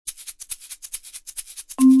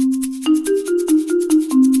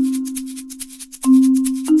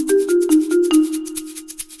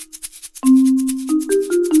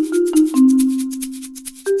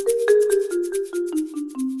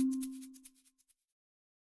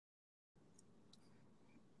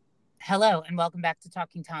Hello and welcome back to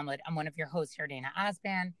Talking Talmud. I'm one of your hosts, Yardena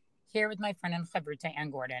Osban, here with my friend and chavruta Ann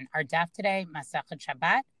Gordon. Our daf today, Masachet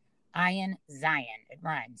Shabbat, Ayin Zion. It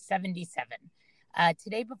rhymes, 77.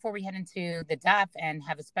 Today, before we head into the daf and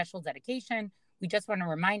have a special dedication, we just want to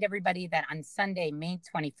remind everybody that on Sunday, May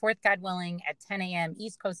 24th, God willing, at 10 a.m.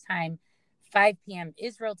 East Coast time, 5 p.m.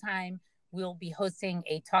 Israel time, we'll be hosting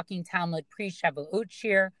a Talking Talmud pre-Shavuot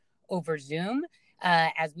shir over Zoom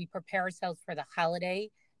as we prepare ourselves for the holiday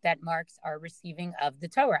that marks our receiving of the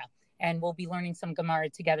Torah. And we'll be learning some Gemara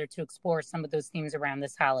together to explore some of those themes around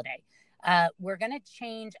this holiday. We're going to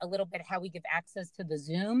change a little bit how we give access to the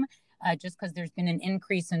Zoom, just because there's been an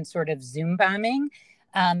increase in sort of Zoom bombing.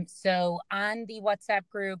 So on the WhatsApp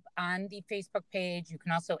group, on the Facebook page, you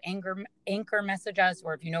can also anchor message us,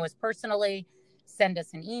 or if you know us personally, send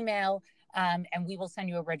us an email, and we will send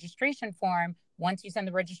you a registration form. Once you send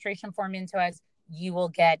the registration form into us, you will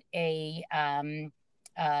get the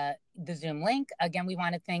Zoom link. Again, we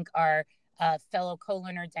want to thank our fellow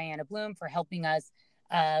co-learner, Diana Bloom, for helping us,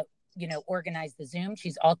 organize the Zoom.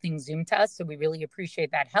 She's all things Zoom to us, so we really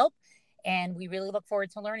appreciate that help. And we really look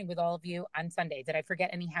forward to learning with all of you on Sunday. Did I forget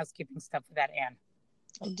any housekeeping stuff for that, Anne?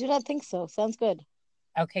 I do not think so. Sounds good.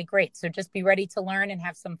 Okay, great. So just be ready to learn and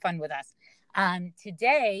have some fun with us.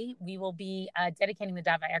 Today, we will be dedicating the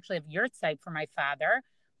daf. I actually have yurtzeit for my father,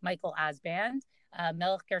 Michael Osband,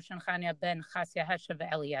 Melech Gershon Chania ben Chasya Heshav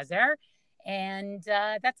Eliezer. And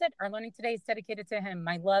that's it. Our learning today is dedicated to him.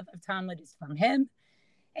 My love of Talmud is from him.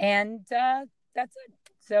 And that's it.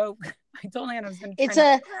 So I told Anne I was going to It's try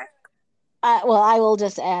not a, to cry. well, I will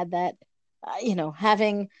just add that,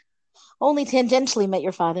 having only tangentially met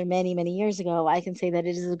your father many, many years ago, I can say that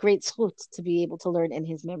it is a great zchut to be able to learn in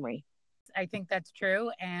his memory. I think that's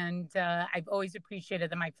true. And I've always appreciated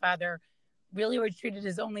that my father really was treated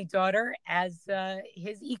his only daughter as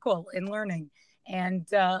his equal in learning. And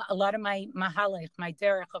a lot of my mahalech, my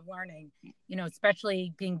derech of learning,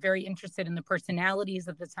 especially being very interested in the personalities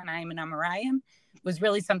of the Tanaim and Amoraim, was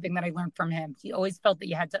really something that I learned from him. He always felt that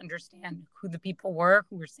you had to understand who the people were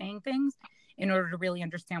who were saying things in order to really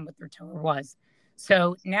understand what their Torah was.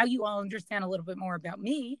 So now you all understand a little bit more about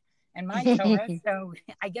me and my Torah. So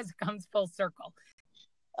I guess it comes full circle.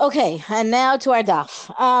 Okay, and now to our daf.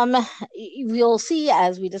 We'll see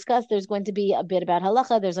as we discuss. There's going to be a bit about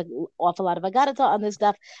halacha. There's an awful lot of agarata on this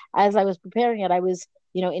daf. As I was preparing it, I was,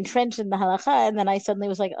 entrenched in the halacha, and then I suddenly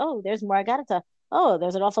was like, "Oh, there's more agarata. Oh,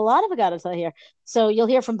 there's an awful lot of agarata here." So you'll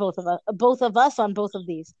hear from both of us on both of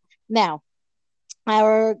these. Now,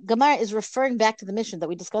 our Gemara is referring back to the mission that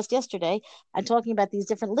we discussed yesterday and talking about these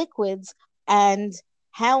different liquids and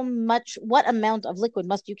what amount of liquid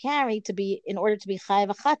must you carry in order to be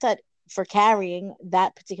chayav chatat for carrying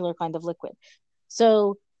that particular kind of liquid.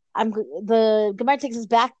 So the Gemara takes us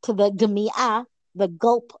back to the gemi'ah, the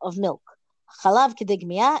gulp of milk. Chalav kedei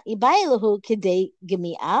gemi'ah, ibailahu kedei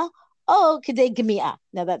gemi'ah, kedei gemi'ah.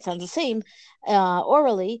 Now that sounds the same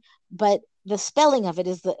orally, but the spelling of it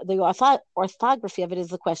is the orthography of it is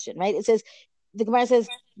the question, right? The Gemara says,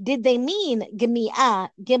 did they mean gemi'ah,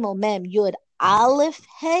 gimel mem yud aleph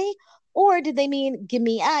hey, or did they mean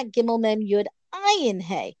gemi'ah, gimel mem yud ayin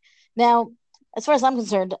hey? Now, as far as I'm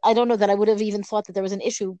concerned, I don't know that I would have even thought that there was an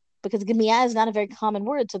issue because gemi'ah is not a very common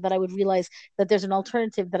word, so that I would realize that there's an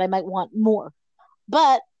alternative that I might want more.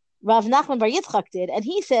 But Rav Nachman Bar Yitzchak did, and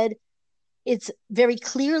he said it's very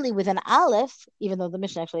clearly with an aleph, even though the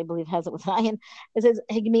Mishnah actually, I believe, has it with an ayin. It says,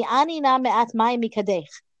 Higmi'ani na me'at mayim mikadech.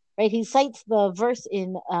 Right? He cites the verse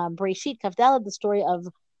in Bereshit Kavdalad, the story of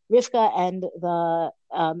Rivka and the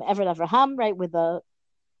Eved Avraham, right?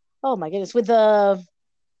 Oh my goodness, with the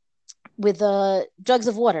jugs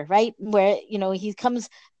of water, right? Where, he comes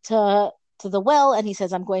to the well and he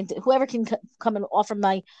says, I'm going to, whoever can come and offer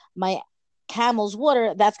my camel's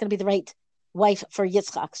water, that's going to be the right wife for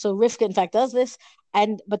Yitzchak. So Rivka, in fact, does this,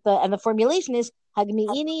 and the formulation is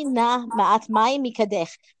Hagmi'ini na ma'at mayim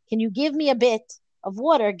mikadech. Can you give me a bit of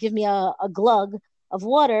water? Give me a glug of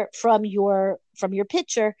water from your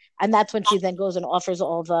pitcher, and that's when she then goes and offers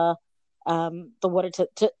all the water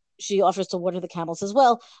she offers to water the camels as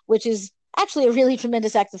well, which is actually a really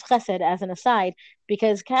tremendous act of chesed as an aside,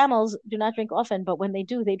 because camels do not drink often, but when they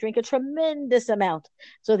do, they drink a tremendous amount.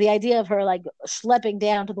 So the idea of her like schlepping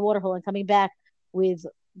down to the water hole and coming back with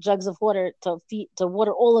jugs of water to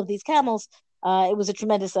water all of these camels, it was a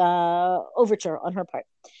tremendous overture on her part.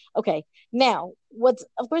 Okay, now what's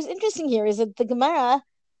of course interesting here is that the Gemara,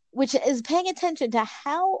 which is paying attention to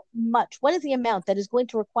what is the amount that is going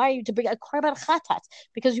to require you to bring a korban chatat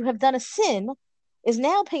because you have done a sin, is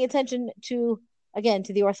now paying attention to again,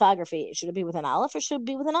 to the orthography. Should it be with an aleph or should it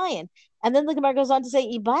be with an ayin? And then the Gemara goes on to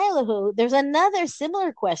say, Ibaylahu, there's another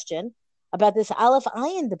similar question about this aleph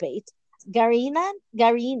ayin debate. Garinin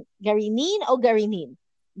or garinin?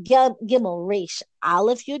 Gimel resh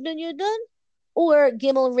aleph yud nun yud nun, or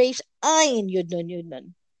gimel resh ayin yud nun yud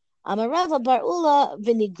nun? Amarava bar ula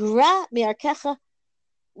v'nigra mi'arkecha,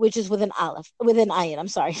 which is with an aleph, with an ayin. I'm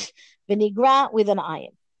sorry, v'nigra with an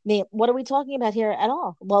ayin. What are we talking about here at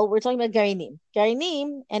all? Well, we're talking about garinim.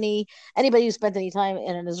 Garinim, anybody who spent any time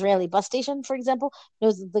in an Israeli bus station, for example,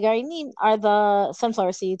 knows that the garinim are the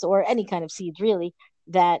sunflower seeds or any kind of seeds, really,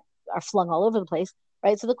 that are flung all over the place,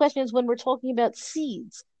 right? So the question is, when we're talking about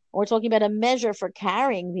seeds, we're talking about a measure for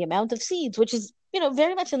carrying the amount of seeds, which is,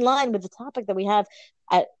 very much in line with the topic that we have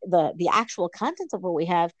at the actual content of what we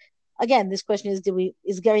have. Again, this question is,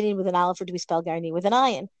 is garinim with an aleph or do we spell garinim with an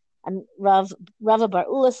ayin? And Rava Bar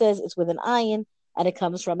Ula says it's with an ayin, and it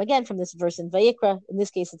comes from this verse in Vayikra. In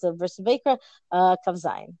this case, it's a verse in Vayikra, Kav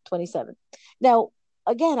Zayin, 27. Now,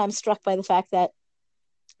 again, I'm struck by the fact that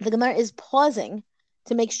the Gemara is pausing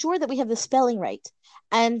to make sure that we have the spelling right.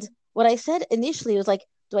 And what I said initially was like,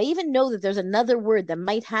 do I even know that there's another word that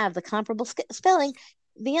might have the comparable spelling?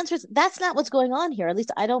 The answer is that's not what's going on here. At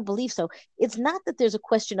least I don't believe so. It's not that there's a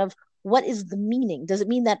question of what is the meaning. Does it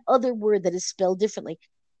mean that other word that is spelled differently?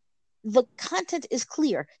 The content is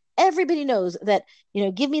clear. Everybody knows that,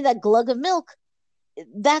 give me that glug of milk.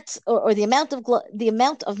 That's or the amount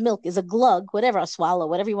of milk is a glug, whatever, a swallow,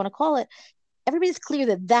 whatever you want to call it. Everybody's clear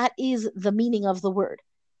that that is the meaning of the word.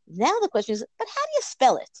 Now the question is, but how do you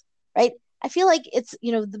spell it, right? I feel like it's,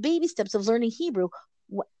 the baby steps of learning Hebrew.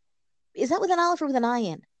 Is that with an aleph or with an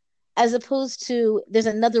ayin? As opposed to there's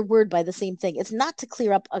another word by the same thing. It's not to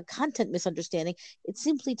clear up a content misunderstanding. It's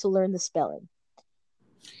simply to learn the spelling.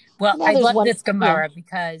 Well, I love this Gemara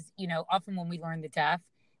because, often when we learn the daf,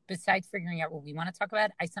 besides figuring out what we want to talk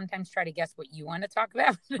about, I sometimes try to guess what you want to talk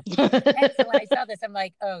about. And so when I saw this, I'm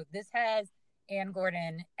like, oh, this has Ann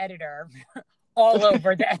Gordon, editor, all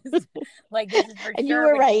over this. Like, this is for and sure you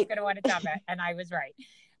were what right. she's going to want to talk about. And I was right.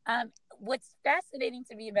 What's fascinating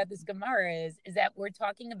to me about this Gemara is that we're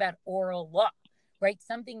talking about oral law, right?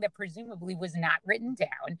 Something that presumably was not written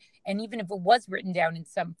down. And even if it was written down in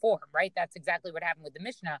some form, right? That's exactly what happened with the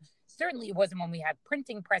Mishnah. Certainly it wasn't when we had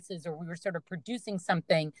printing presses or we were sort of producing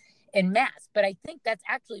something in mass. But I think that's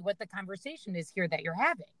actually what the conversation is here that you're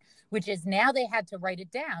having, which is now they had to write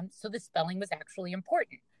it down. So the spelling was actually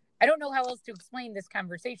important. I don't know how else to explain this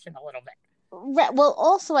conversation a little bit. Right. Well,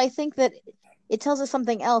 also, I think that it tells us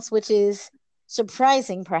something else, which is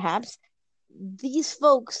surprising, perhaps. These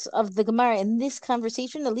folks of the Gemara in this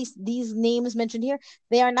conversation, at least these names mentioned here,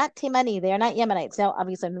 they are not Temani, they are not Yemenites. Now,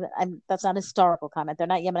 obviously, that's not a historical comment. They're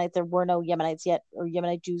not Yemenites. There were no Yemenites yet, or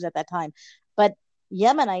Yemenite Jews at that time. But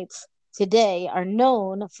Yemenites today are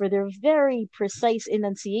known for their very precise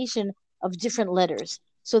enunciation of different letters,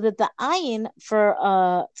 so that the ayin for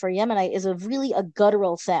Yemenite is really a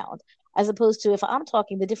guttural sound, as opposed to if I'm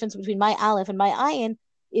talking, the difference between my aleph and my ayin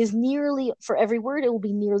is nearly, for every word, it will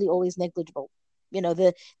be nearly always negligible.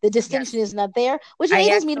 The distinction is not there, which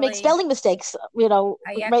enables me to make spelling mistakes, right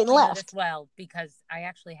and left. Know this well, because I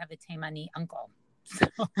actually have a Taimani uncle. So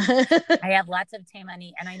I have lots of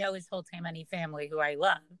Taimani, and I know his whole Taimani family, who I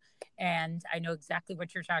love. And I know exactly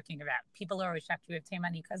what you're talking about. People are always shocked you have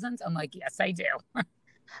Taimani cousins. I'm like, yes, I do.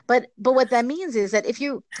 But what that means is that if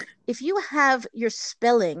you have your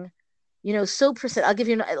spelling, so precise. I'll give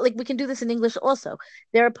you, like, we can do this in English also.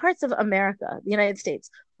 There are parts of America, the United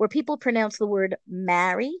States, where people pronounce the word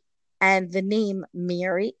marry and the name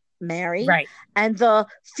Mary, right, and the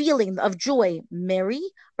feeling of joy, Mary,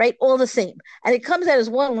 right, all the same. And it comes out as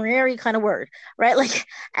one Mary kind of word, right? Like,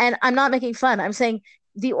 and I'm not making fun. I'm saying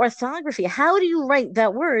the orthography. How do you write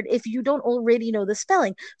that word if you don't already know the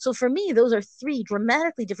spelling? So for me, those are three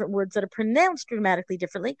dramatically different words that are pronounced dramatically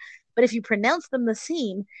differently. But if you pronounce them the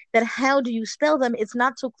same, then how do you spell them? It's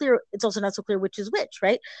not so clear. It's also not so clear which is which,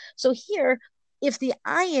 right? So here, if the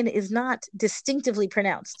ayin is not distinctively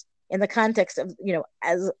pronounced in the context of,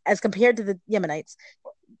 as compared to the Yemenites,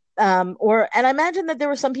 and I imagine that there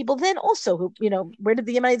were some people then also who, where did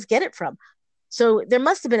the Yemenites get it from? So there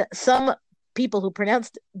must have been some people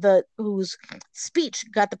whose speech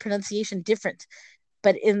got the pronunciation different.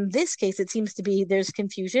 But in this case, it seems to be there's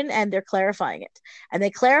confusion and they're clarifying it. And they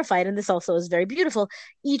clarify it, and this also is very beautiful.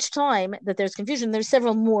 Each time that there's confusion, there's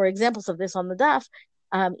several more examples of this on the daf.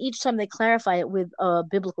 Each time they clarify it with a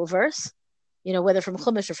biblical verse, whether from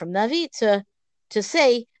Chumash or from Navi, to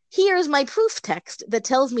say, here's my proof text that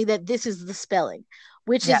tells me that this is the spelling,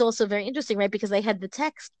 which is also very interesting, right? Because they had the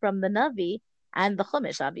text from the Navi and the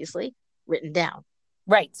Chumash, obviously, written down.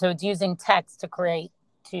 Right. So it's using text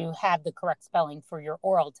to have the correct spelling for your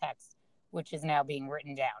oral text, which is now being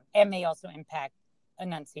written down, and may also impact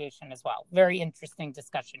enunciation as well. Very interesting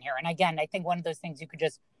discussion here. And again, I think one of those things you could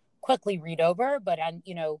just quickly read over, but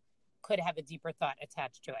could have a deeper thought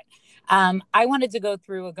attached to it. I wanted to go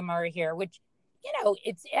through a Gemara here, which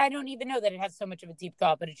I don't even know that it has so much of a deep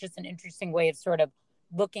thought, but it's just an interesting way of sort of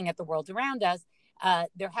looking at the world around us.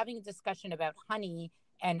 They're having a discussion about honey,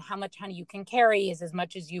 and how much honey you can carry is as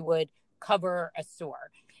much as you would cover a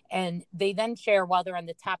sore. And they then share, while they're on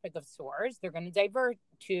the topic of sores, they're going to divert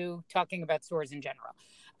to talking about sores in general.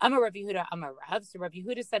 Amar Rav Yehuda Amar Rav. So Rav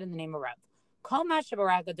Yehuda said in the name of Rav, Kol ma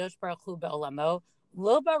shebara Kadosh Baruch Hu be'olamo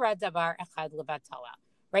lo bara davar echad levatala.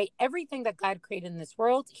 Right? Everything that God created in this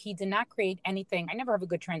world, he did not create anything. I never have a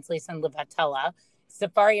good translation, levatala.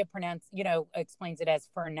 Sefaria explains it as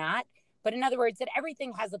for not. But in other words, that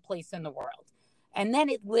everything has a place in the world. And then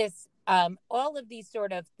it lists all of these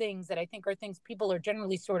sort of things that I think are things people are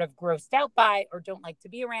generally sort of grossed out by or don't like to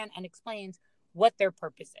be around, and explains what their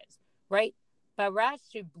purpose is, right?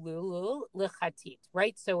 Barashiblulu lichatit,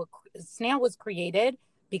 right? So a snail was created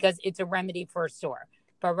because it's a remedy for a sore.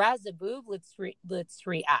 Barazabuv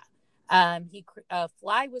litzri'ah. A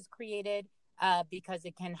fly was created because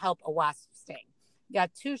it can help a wasp sting.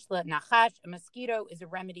 Yatushla nachash, a mosquito, is a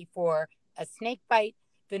remedy for a snake bite.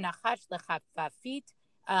 V'nachash lechafafit,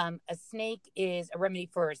 a snake is a remedy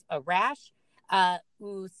for a rash.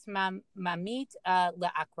 Usmamit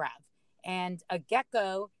leakrav, and a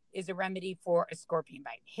gecko is a remedy for a scorpion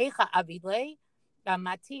bite. Hecha avidle,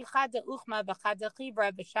 mati chada uchma v'chada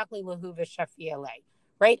chibra v'shakli lahu v'shafiale.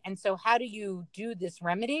 Right, and so how do you do this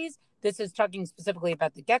remedies? This is talking specifically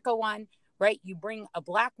about the gecko one, right? You bring a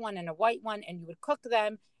black one and a white one, and you would cook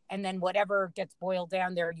them, and then whatever gets boiled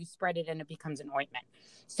down there, you spread it, and it becomes an ointment.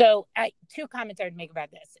 So, two comments I would make about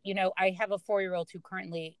this. I have a 4-year-old who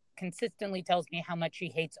currently consistently tells me how much she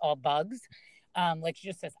hates all bugs. Like she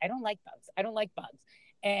just says, I don't like bugs. I don't like bugs.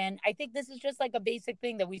 And I think this is just like a basic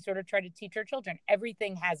thing that we sort of try to teach our children.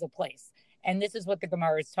 Everything has a place. And this is what the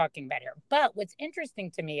Gemara is talking about here. But what's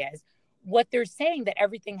interesting to me is what they're saying that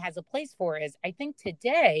everything has a place for is, I think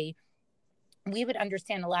today we would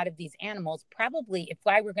understand a lot of these animals probably, if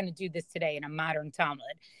I were going to do this today in a modern Talmud,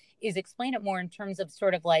 is explain it more in terms of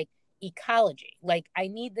sort of like ecology. Like, I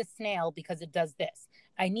need the snail because it does this.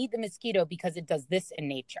 I need the mosquito because it does this in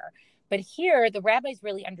nature. But here, the rabbis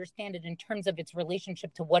really understand it in terms of its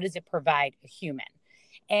relationship to what does it provide a human.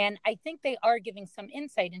 And I think they are giving some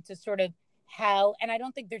insight into sort of how, and I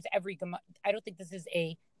don't think this is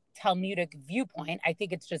a Talmudic viewpoint. I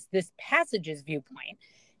think it's just this passage's viewpoint,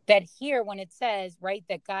 that here when it says, right,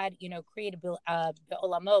 that God, created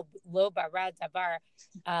be'olamo lo bara davar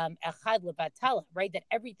echad levatala, right, that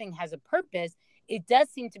everything has a purpose. It does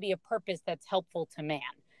seem to be a purpose that's helpful to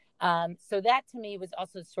man. So that to me was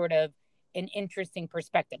also sort of an interesting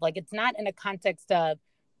perspective. Like, it's not in a context of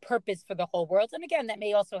purpose for the whole world. And again, that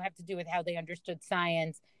may also have to do with how they understood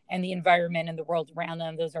science and the environment and the world around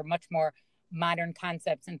them. Those are much more modern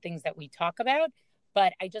concepts and things that we talk about.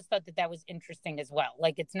 But I just thought that was interesting as well.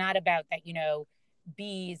 Like, it's not about that,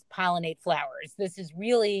 bees pollinate flowers. This is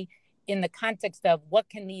really in the context of what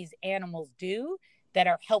can these animals do that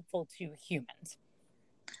are helpful to humans.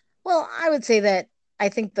 Well, I would say that I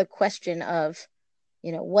think the question of,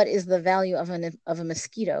 what is the value of a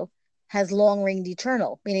mosquito has long reigned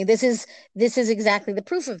eternal. Meaning this is exactly the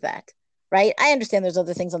proof of that, right? I understand there's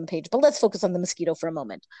other things on the page, but let's focus on the mosquito for a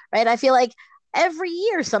moment, right? I feel like every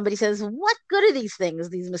year somebody says, what good are these things,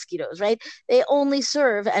 these mosquitoes, right? They only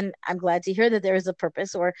serve, and I'm glad to hear that there is a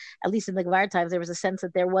purpose, or at least in the Gemara times, there was a sense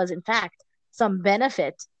that there was, in fact, some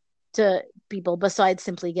benefit to people besides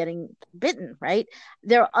simply getting bitten, right?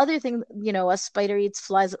 There are other things, a spider eats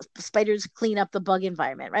flies, spiders clean up the bug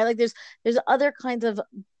environment, right? Like there's other kinds of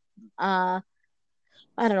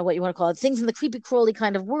I don't know what you want to call it, things in the creepy crawly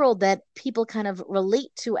kind of world that people kind of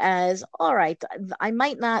relate to as, all right, I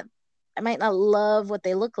might not love what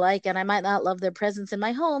they look like, and I might not love their presence in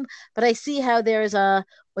my home, but I see how there's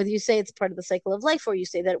whether you say it's part of the cycle of life, or you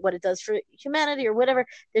say that what it does for humanity or whatever,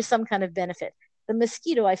 there's some kind of benefit. The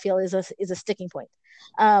mosquito, I feel, is a sticking point.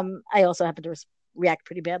 I also happen to react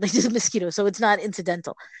pretty badly to the mosquito, so it's not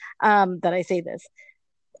incidental that I say this.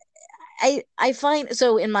 I find,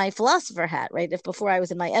 so in my philosopher hat, right? If before I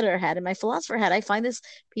was in my editor hat, in my philosopher hat, I find this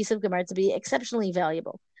piece of Gemara to be exceptionally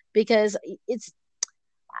valuable, because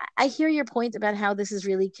I hear your point about how this is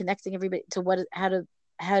really connecting everybody to how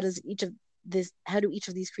do each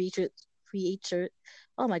of these creatures,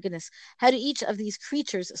 oh my goodness, how do each of these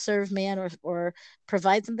creatures serve man or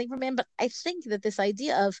provide something for man? But I think that this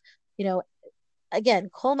idea of, again,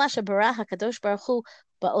 Kol ma shebara HaKadosh Baruch Hu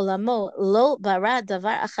ba'olamo lo bara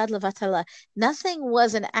davar achad levatala. Nothing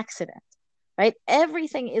was an accident, right?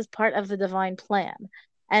 Everything is part of the divine plan.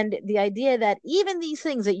 And the idea that even these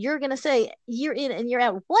things that you're going to say year in and year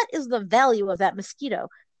out, what is the value of that mosquito?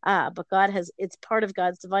 But it's part of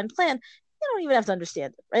God's divine plan. You don't even have to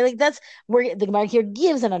understand it, right? Like that's where the Gemara here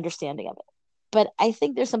gives an understanding of it. But I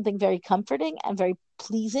think there's something very comforting and very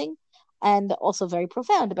pleasing and also very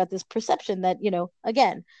profound about this perception that,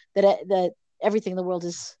 again, that everything in the world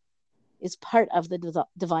is part of the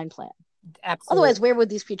divine plan. Absolutely. Otherwise, where would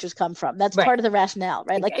these creatures come from? That's part of the rationale,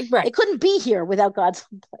 right? Like it couldn't be here without God's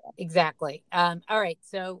plan. Exactly. All right.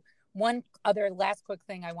 So one other last quick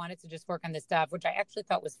thing I wanted to just work on this stuff, which I actually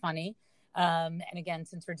thought was funny. And again,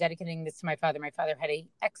 since we're dedicating this to my father had an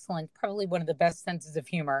excellent, probably one of the best senses of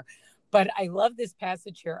humor. But I love this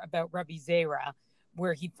passage here about Rabbi Zera,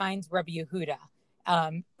 where he finds Rabbi Yehuda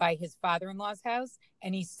by his father-in-law's house.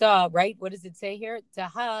 And he saw, right? What does it say here?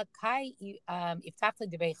 Right? He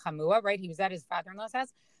was at his father-in-law's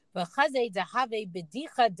house. And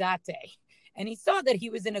he saw that he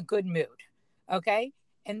was in a good mood. Okay?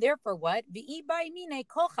 And therefore what?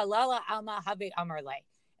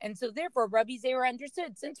 And so therefore Rabbi Zera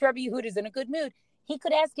understood, since Rabbi Yehuda is in a good mood, he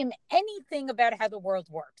could ask him anything about how the world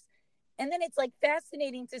works. And then it's like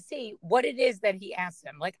fascinating to see what it is that he asked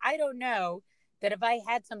him. Like, I don't know that if I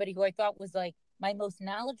had somebody who I thought was like my most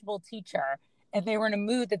knowledgeable teacher and they were in a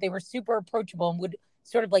mood that they were super approachable and would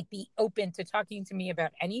sort of like be open to talking to me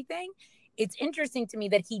about anything, it's interesting to me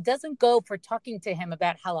that he doesn't go for talking to him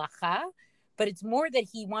about halacha, but it's more that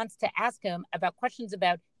he wants to ask him about questions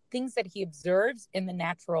about things that he observes in the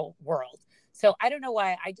natural world. So I don't know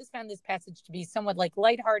why. I just found this passage to be somewhat like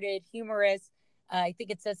lighthearted, humorous. I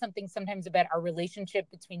think it says something sometimes about our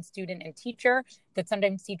relationship between student and teacher, that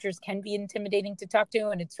sometimes teachers can be intimidating to talk to.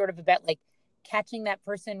 And it's sort of about like catching that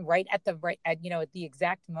person at the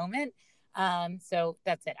exact moment. So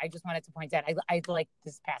that's it. I just wanted to point out, I like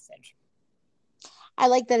this passage. I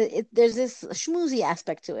like that there's this schmoozy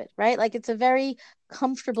aspect to it, right? Like it's a very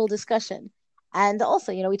comfortable discussion. And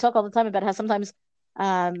also, we talk all the time about how sometimes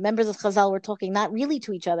members of Chazal were talking not really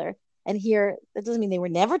to each other. And here, that doesn't mean they were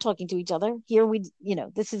never talking to each other. Here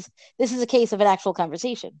this is a case of an actual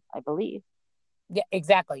conversation, I believe. Yeah,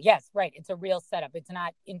 exactly. Yes, right. It's a real setup. It's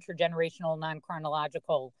not intergenerational,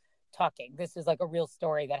 non-chronological talking. This is like a real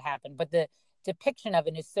story that happened. But the depiction of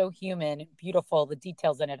it is so human, beautiful. The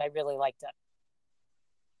details in it, I really liked it.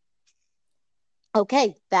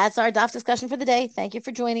 Okay, that's our DAF discussion for the day. Thank you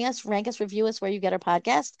for joining us. Rank us, review us where you get our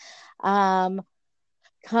podcast.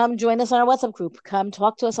 Come join us on our WhatsApp group. Come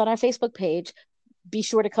talk to us on our Facebook page. Be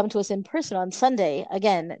sure to come to us in person on Sunday,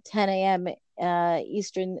 again, 10 a.m.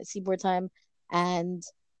 Eastern Seaboard Time and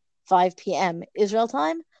 5 p.m. Israel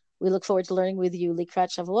time. We look forward to learning with you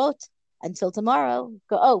Likrat Shavuot. Until tomorrow,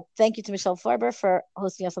 thank you to Michelle Farber for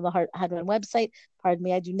hosting us on the Hadran website. Pardon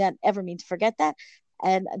me, I do not ever mean to forget that.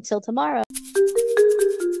 And until tomorrow.